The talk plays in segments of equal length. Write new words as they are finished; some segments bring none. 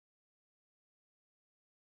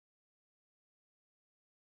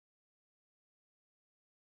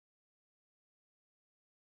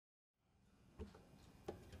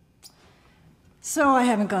So I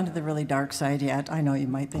haven't gone to the really dark side yet. I know you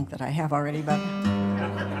might think that I have already, but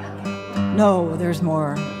no, there's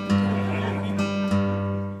more.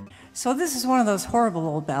 So this is one of those horrible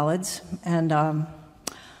old ballads, and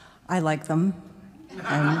I like them.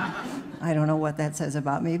 And I don't know what that says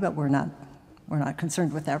about me, but we're not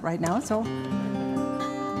concerned with that right now. So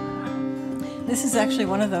this is actually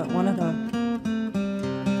one of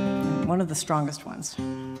the strongest ones.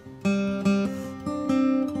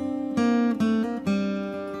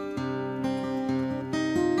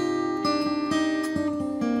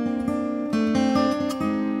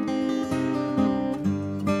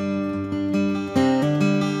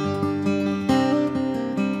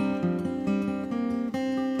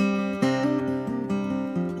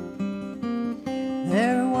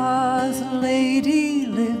 There was a lady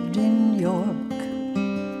lived in York.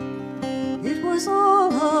 It was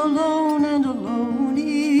all alone and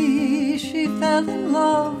alone-y. She fell in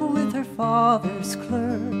love with her father's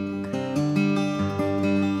clerk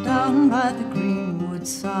down by the Greenwood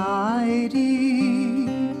side.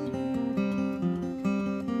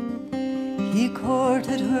 He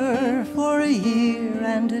courted her for a year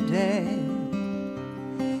and a day.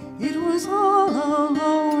 It was all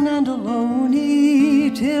alone and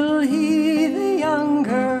alone-y till he, the young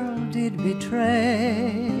girl, did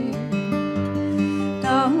betray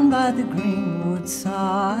down by the Greenwood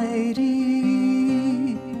side.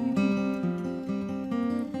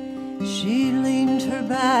 She leaned her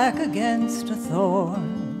back against a thorn.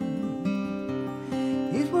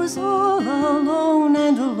 It was all alone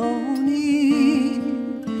and alone-y,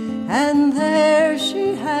 and there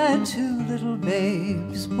she had two little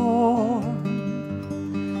babes born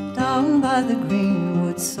down by the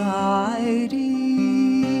Greenwood side.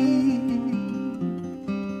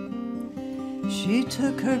 She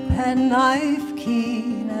took her penknife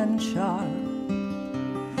keen and sharp.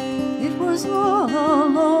 It was all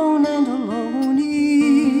alone and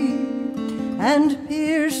alone-y, and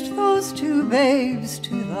pierced those two babes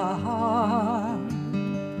to the heart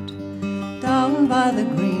down by the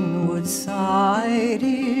Greenwood side.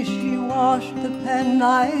 She washed the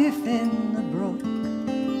penknife in the brook.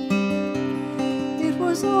 It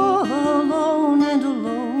was all alone and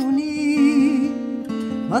alone-y,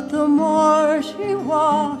 but the more she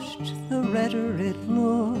washed, the redder it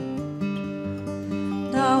looked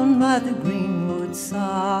down by the Greenwood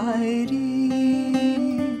side.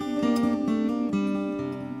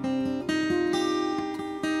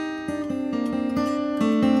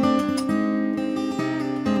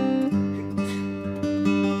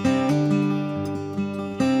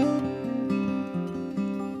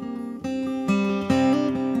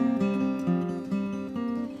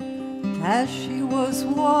 As she was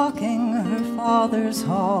walking her father's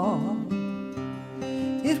hall,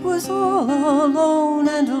 it was all alone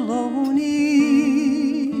and alone-y.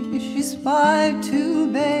 She spied two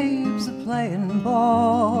babes a-playing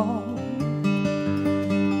ball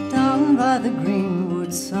down by the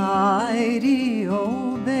Greenwood side.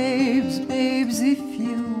 Oh, babes, babes, if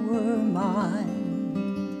you were mine.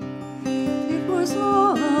 It was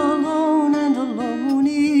all alone and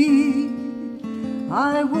alone-y.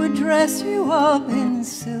 I would dress you up in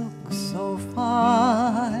silk so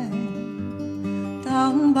fine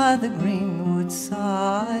down by the Greenwood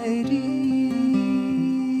side.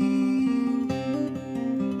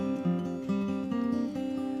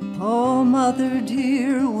 Oh, mother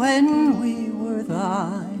dear, when we were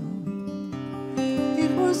thine,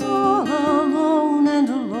 it was all alone and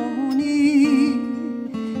alone-y.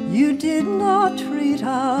 You did not treat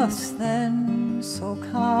us then so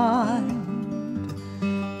kind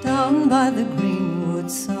down by the Greenwood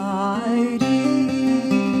side.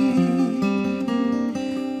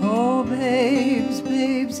 Oh, babes,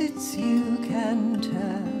 babes, it's you can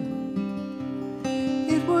tell.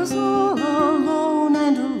 It was all alone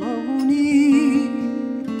and alone-y.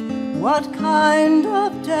 What kind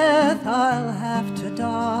of death I'll have to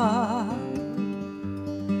die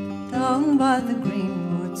down by the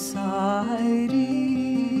Greenwood side.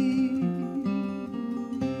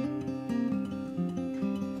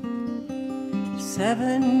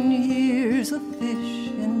 7 years of fish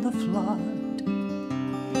in the flood.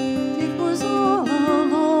 It was all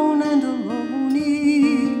alone and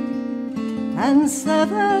alone-y, and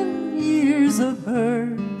 7 years of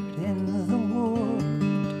bird in the wood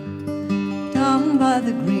down by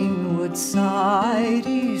the Greenwood side.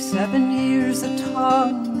 7 years a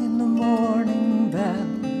tongue in the morning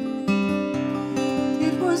bell.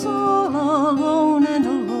 It was all alone and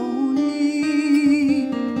alone-y,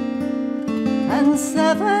 and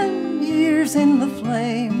 7 years in the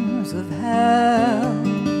flames of hell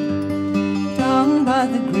down by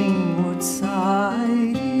the Greenwood side.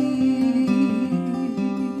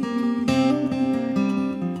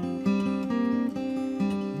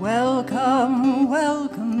 Welcome,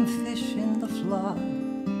 welcome, fish in the flood.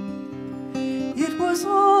 It was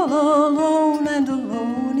all alone and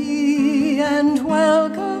aloney, and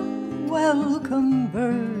welcome, welcome,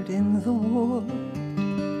 bird in the wood.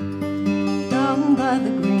 Down by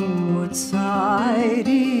the greenwood side,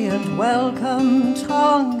 and welcome,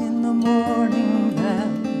 tongue in the morning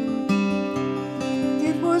bell.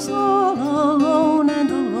 It was all alone and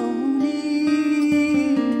aloney,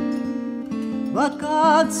 but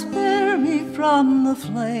God spare me from the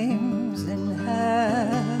flames in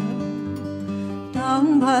hell.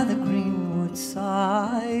 Down by the greenwood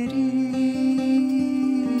side.